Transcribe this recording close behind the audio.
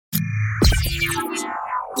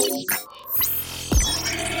And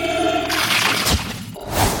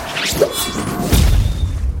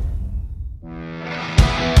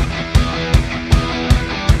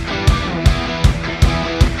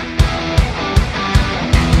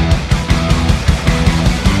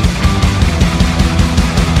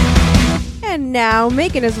now,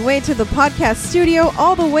 making his way to the podcast studio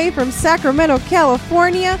all the way from Sacramento,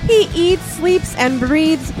 California, he eats, sleeps, and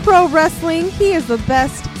breathes pro wrestling. He is the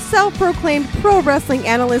best self-proclaimed pro wrestling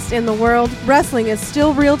analyst in the world. Wrestling is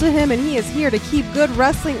still real to him, and he is here to keep good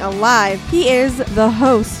wrestling alive. He is the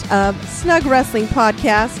host of Snug Wrestling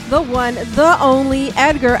Podcast, the one, the only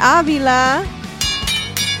Edgar Avila.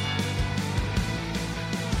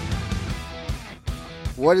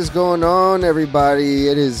 What is going on, everybody?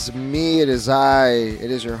 It is me, it is I,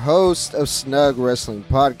 it is your host of Snug Wrestling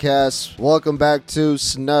Podcast. Welcome back to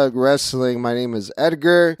Snug Wrestling. My name is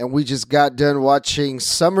Edgar, and we just got done watching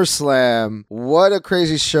SummerSlam. What a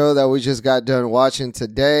crazy show that we just got done watching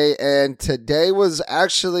today. And today was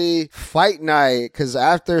actually fight night, because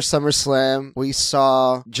after SummerSlam, we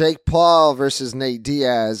saw Jake Paul versus Nate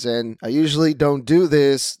Diaz. And I usually don't do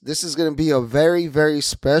this. This is going to be a very, very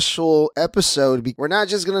special episode. We're not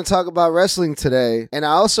just going to talk about wrestling today, and I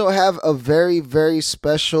also have a very, very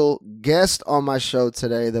special guest on my show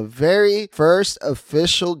today, the very first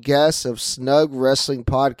official guest of Snug Wrestling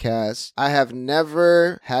Podcast. I have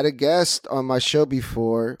never had a guest on my show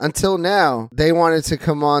before until now. They wanted to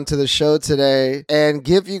come on to the show today and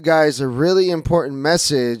give you guys a really important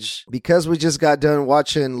message, because we just got done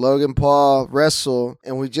watching Logan Paul wrestle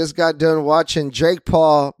and we just got done watching Jake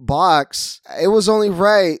Paul box. It was only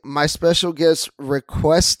right my special guest requested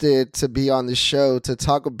to be on the show to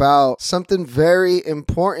talk about something very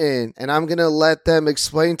important, and I'm gonna let them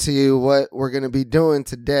explain to you what we're gonna be doing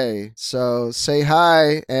today. So say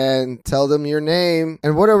hi and tell them your name,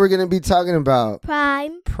 and what are we gonna be talking about?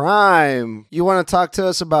 Prime. You want to talk to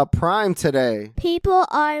us about Prime today? People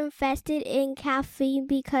are infested in caffeine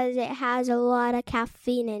because it has a lot of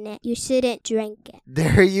caffeine in it. You shouldn't drink it.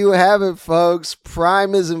 There you have it, folks.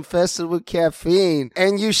 Prime is infested with caffeine,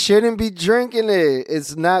 and you shouldn't be drinking it.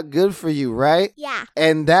 It's not good for you, right? Yeah.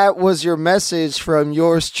 And that was your message from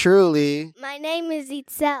yours truly. My name is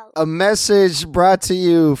Itzel. A message brought to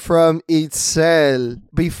you from Itzel.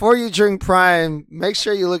 Before you drink Prime, make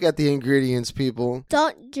sure you look at the ingredients, people.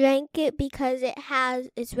 Don't drink it because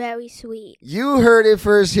it's very sweet. You heard it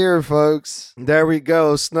first here, folks. There we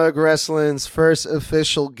go. Snug Wrestling's first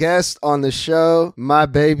official guest on the show. My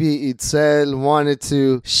baby Itzel wanted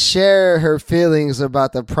to share her feelings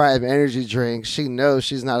about the Prime energy drink. She knows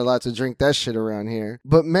she's not allowed to drink that shit around here.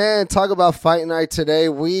 But man, talk about fight night today.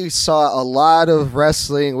 We saw a lot of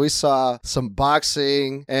wrestling. We saw some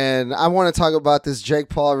boxing. And I want to talk about this Jake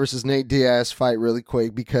Paul versus Nate Diaz fight really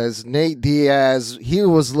quick, because Nate Diaz, he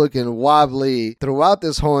was looking wobbly throughout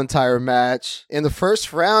this whole entire match. In the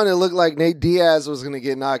first round, it looked like Nate Diaz was going to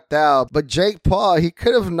get knocked out. But Jake Paul, he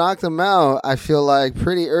could have knocked him out, I feel like,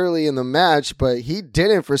 pretty early in the match. But he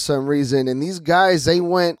didn't for some reason. And these guys, they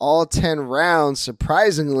went all 10 rounds.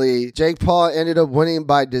 Surprisingly, Jake Paul ended up winning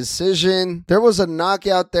by decision. There was a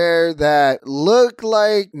knockout there that looked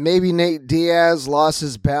like maybe Nate Diaz lost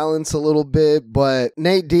his balance a little bit, but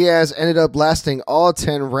Nate Diaz ended up lasting all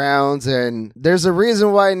 10 rounds, and there's a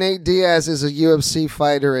reason why Nate Diaz is a UFC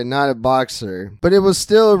fighter and not a boxer. But it was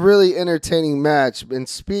still a really entertaining match. And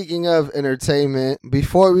speaking of entertainment,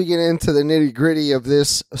 before we get into the nitty-gritty of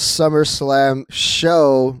this SummerSlam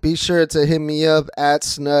show, be sure to hit me up at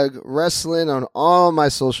Snug Wrestling on all my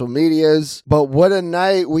social medias. But what a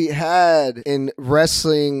night we had in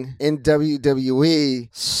wrestling in WWE.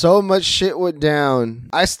 So much shit went down.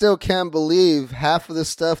 I still can't believe half of the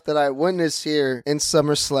stuff that I witnessed here in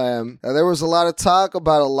SummerSlam. Now, there was a lot of talk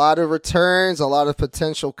about a lot of returns, a lot of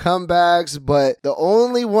potential comebacks, but the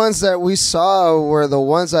only ones that we saw were the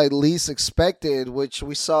ones I least expected, which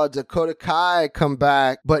we saw Dakota Kai come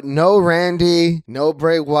back, but no Randy, no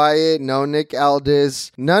Bray Wyatt, no Nick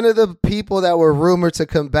Aldis. None of the people that were rumored to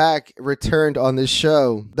come back returned on this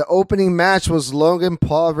show. The opening match was Logan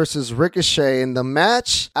Paul versus Ricochet, and the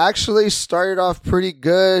match actually started off pretty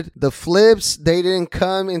good. The flips, they didn't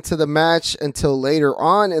come into the match until later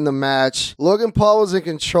on in the match. Logan Paul was in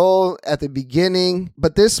control at the beginning,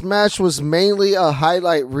 but this match was mainly a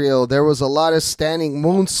highlight reel. There was a lot of standing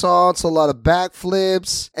moonsaults, a lot of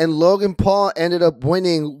backflips, and Logan Paul ended up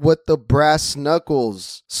winning with the brass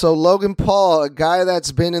knuckles. So Logan Paul, a guy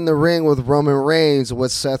that's been in the ring with Roman Roman Reigns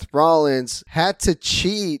with Seth Rollins had to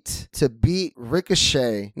cheat to beat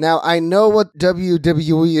Ricochet. Now, I know what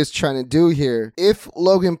WWE is trying to do here. If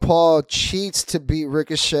Logan Paul cheats to beat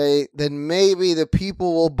Ricochet, then maybe the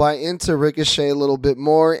people will buy into Ricochet a little bit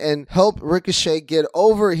more and help Ricochet get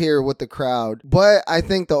over here with the crowd. But I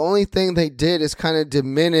think the only thing they did is kind of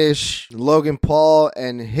diminish Logan Paul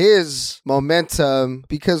and his momentum,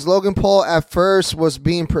 because Logan Paul at first was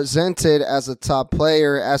being presented as a top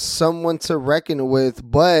player, as someone to reckon with,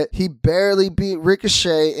 but he barely beat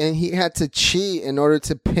Ricochet and he had to cheat in order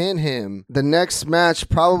to pin him. The next match,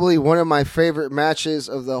 probably one of my favorite matches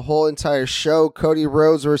of the whole entire show, Cody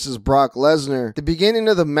Rhodes versus Brock Lesnar. The beginning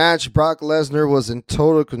of the match, Brock Lesnar was in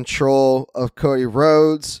total control of Cody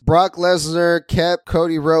Rhodes. Brock Lesnar kept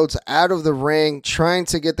Cody Rhodes out of the ring, trying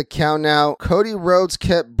to get the count out. Cody Rhodes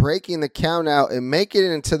kept breaking the count out and making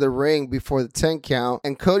it into the ring before the 10 count,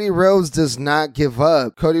 and Cody Rhodes does not give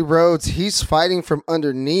up. Cody Rhodes, he's fighting from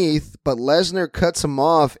underneath, but Lesnar cuts him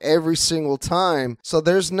off every single time, so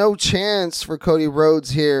there's no chance for Cody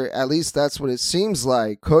Rhodes here. At least that's what it seems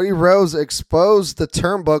like. Cody Rhodes exposed the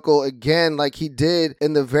turnbuckle again like he did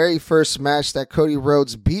in the very first match that Cody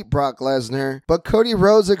Rhodes beat Brock Lesnar, but Cody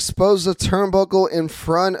Rhodes exposed the turnbuckle in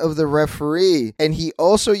front of the referee, and he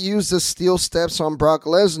also used the steel steps on Brock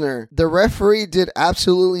Lesnar. The referee did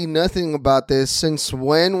absolutely nothing about this. Since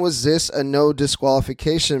when was this a no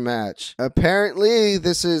disqualification match? Apparently,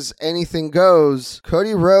 this is anything goes.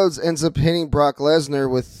 Cody Rhodes ends up hitting Brock Lesnar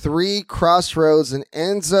with 3 crossroads and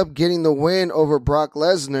ends up getting the win over Brock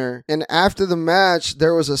Lesnar. And after the match,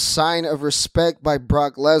 there was a sign of respect by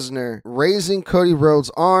Brock Lesnar, raising Cody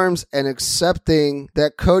Rhodes' arms and accepting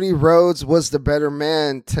that Cody Rhodes was the better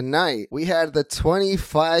man tonight. We had the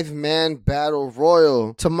 25-man battle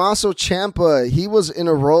royal. Tommaso Ciampa, he was in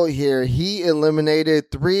a roll here. He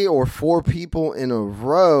eliminated 3 or 4 people in a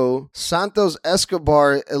row. Santos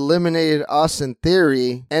Escobar eliminated Austin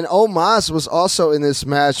Theory, and Omos was also in this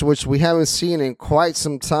match, which we haven't seen in quite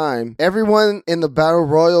some time. Everyone in the battle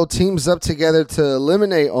royal teams up together to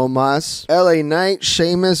eliminate Omos. LA Knight,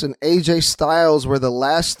 Sheamus, and AJ Styles were the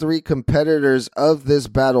last 3 competitors of this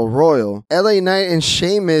battle royal. LA Knight and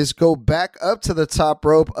Sheamus go back up to the top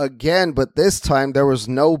rope again, but this time there was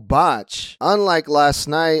no botch. Unlike last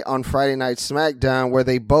night on Friday Night SmackDown, where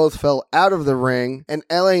they both fell out of the ring, and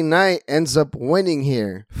LA Knight ends up winning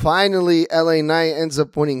here. Finally, LA Knight ends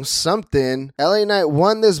up winning something. LA Knight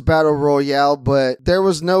won this battle royale, but there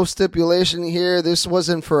was no stipulation here. This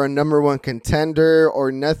wasn't for a number 1 contender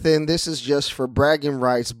or nothing. This is just for bragging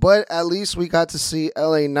rights, but at least we got to see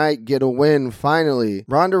LA Knight get a win finally.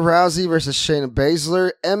 Ronda Rousey versus Shayna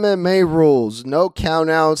Baszler. MMA rules. No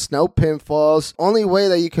countouts, no pinfalls. Only way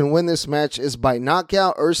that you can win this match is by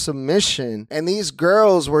knockout or submission. And these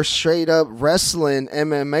girls were straight up wrestling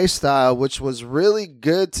MMA style, which was really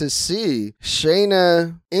good to see.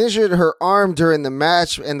 Shayna injured her arm during the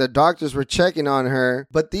match and the doctors were checking on her,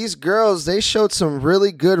 but these girls, they showed some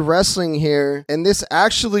really good wrestling here, and this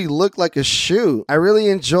actually looked like a shoot. I really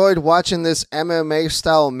enjoyed watching this MMA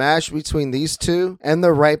style match between these two, and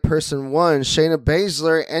the right person won. Shayna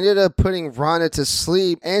Baszler ended up putting Ronda to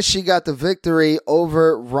sleep, and she got the victory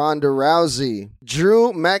over Ronda Rousey.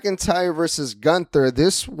 Drew McIntyre versus Gunther.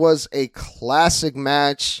 This was a classic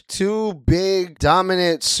match. 2 big,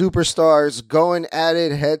 dominant superstars going at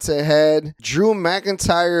it head to head. Drew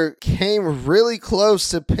McIntyre came really close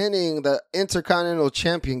to pinning the Intercontinental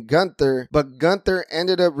Champion Gunther, but Gunther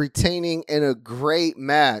ended up retaining in a great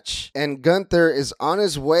match. And Gunther is on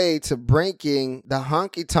his way to breaking the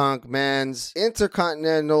Honky Tonk Man's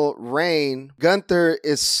Intercontinental reign. Gunther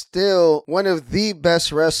is still one of the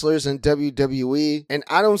best wrestlers in WWE, and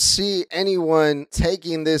I don't see anyone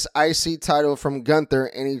taking this IC title from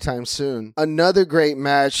Gunther anytime soon. Another great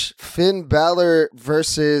match, Finn Balor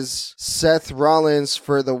versus Seth Rollins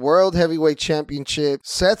for the World Heavyweight Championship.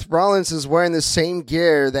 Seth Rollins is wearing the same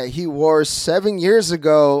gear that he wore 7 years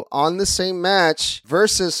ago on the same match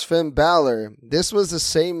versus Finn Balor. This was the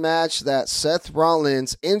same match that Seth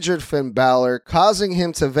Rollins injured Finn Balor, causing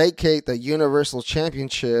him to vacate the Universal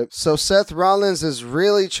Championship. So Seth Rollins is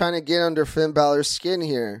really trying to get under Finn Balor's skin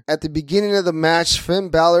here. At the beginning of the match, Finn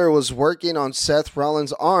Balor was working on Seth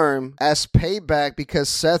Rollins' arm as payback because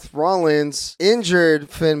Seth Rollins injured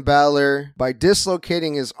Finn Balor by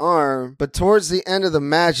dislocating his arm. But towards the end of the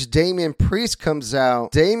match, Damian Priest comes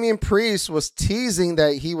out. Damian Priest was teasing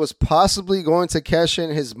that he was possibly going to cash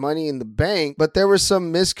in his Money in the Bank, but there was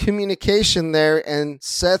some miscommunication there, and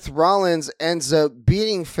Seth Rollins ends up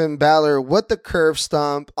beating Finn Balor with the curb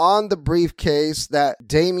stomp on the briefcase that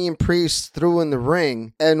Damian Priest threw crew in the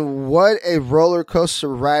ring. And what a roller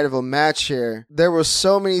coaster ride of a match here. There were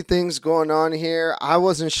so many things going on here. I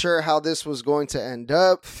wasn't sure how this was going to end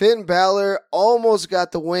up. Finn Balor almost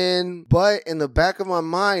got the win, but in the back of my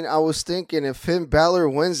mind, I was thinking if Finn Balor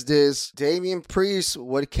wins this, Damian Priest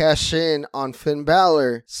would cash in on Finn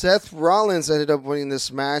Balor. Seth Rollins ended up winning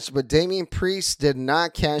this match, but Damian Priest did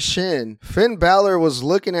not cash in. Finn Balor was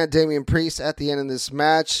looking at Damian Priest at the end of this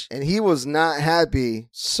match, and he was not happy.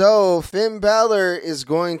 So Finn Balor is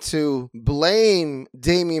going to blame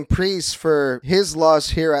Damian Priest for his loss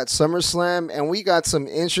here at SummerSlam, and we got some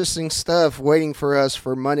interesting stuff waiting for us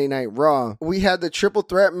for Monday Night Raw. We had the triple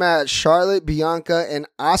threat match, Charlotte, Bianca, and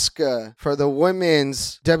Asuka for the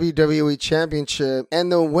Women's WWE Championship,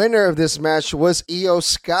 and the winner of this match was Iyo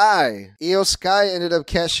Sky. Iyo Sky ended up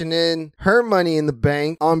cashing in her Money in the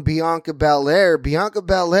Bank on Bianca Belair. Bianca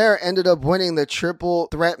Belair ended up winning the triple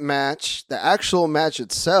threat match, the actual match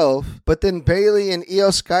itself, but then Bayley and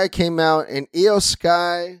Iyo Sky came out, and Iyo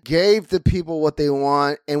Sky gave the people what they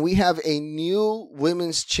want, and we have a new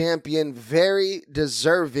women's champion, very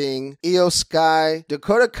deserving, Iyo Sky.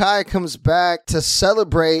 Dakota Kai comes back to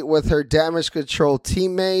celebrate with her Damage Control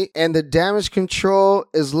teammate, and the Damage Control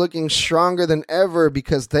is looking stronger than ever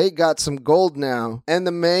because they got some gold now. And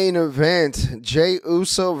the main event, Jey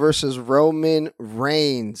Uso versus Roman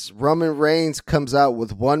Reigns. Roman Reigns comes out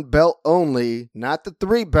with one belt only, not the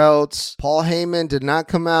 3 belts. Paul Heyman did not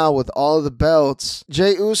come out with all of the belts.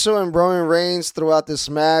 Jey Uso and Roman Reigns throughout this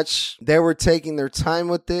match, they were taking their time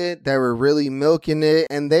with it. They were really milking it,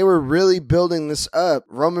 and they were really building this up.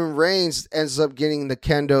 Roman Reigns ends up getting the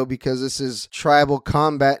kendo because this is tribal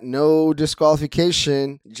combat, no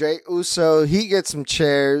disqualification. Jey Uso, he gets some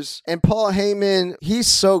chairs, and Paul Heyman, he's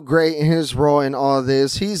so great in his role in all of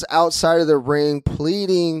this. He's outside of the ring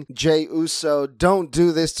pleading, Jey Uso, don't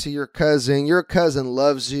do this to your cousin. Your cousin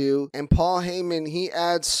loves you. And Paul Heyman, he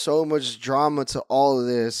adds so much drama to all of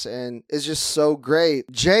this, and it's just so great.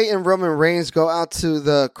 Jey and Roman Reigns go out to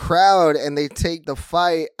the crowd, and they take the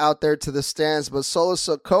fight out there to the stands, but Solo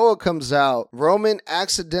Sikoa comes out. Roman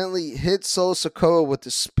accidentally hits Solo Sikoa with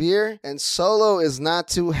the spear, and Solo is not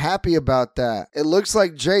too happy about that. It looks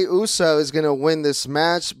like Jey Uso is going to win this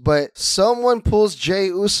match, but someone pulls Jey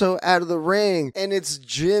Uso out of the ring, and it's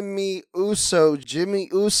Jimmy Uso. Jimmy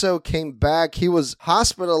Uso came back. He was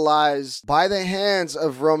hospitalized by the hands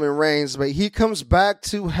of Roman Reigns, but he comes back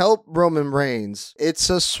to help Roman Reigns. It's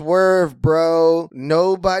a swerve, bro.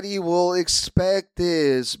 Nobody will expect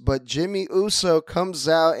this, but Jimmy Uso comes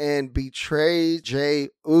out and betrays Jey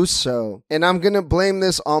Uso. And I'm going to blame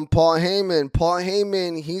this on Paul Heyman. Paul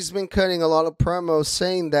Heyman, he's been cutting a lot of promos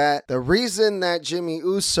saying that the reason that Jimmy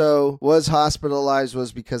Uso was hospitalized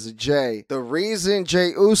was because of Jey. The reason Jey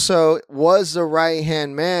Uso was the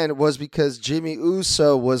right-hand man was because Jimmy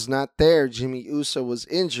Uso was not there. Jimmy Uso was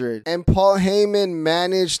injured. And Paul Heyman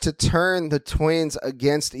managed to turn the twins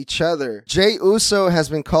against each other. Jey Uso has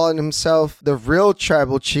been calling himself the real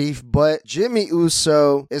tribal chief, but Jimmy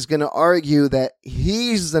Uso is going to argue that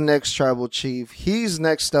he's the next tribal chief. He's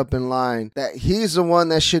next up in line. That he's the one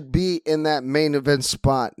that should be in that main event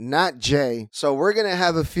spot, not Jey. So we're going to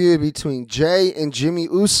have a feud between Jey and Jimmy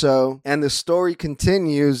Uso, and the story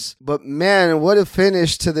continues. But man, what a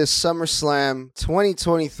finish to this SummerSlam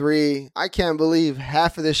 2023. I can't believe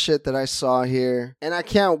half of the shit that I saw here, and I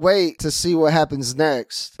can't wait to see what happens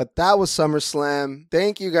next. But that was SummerSlam.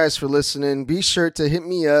 Thank you guys for listening. Be sure to hit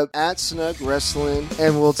me up at Snug Wrestling,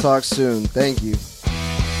 and we'll talk soon. Thank you.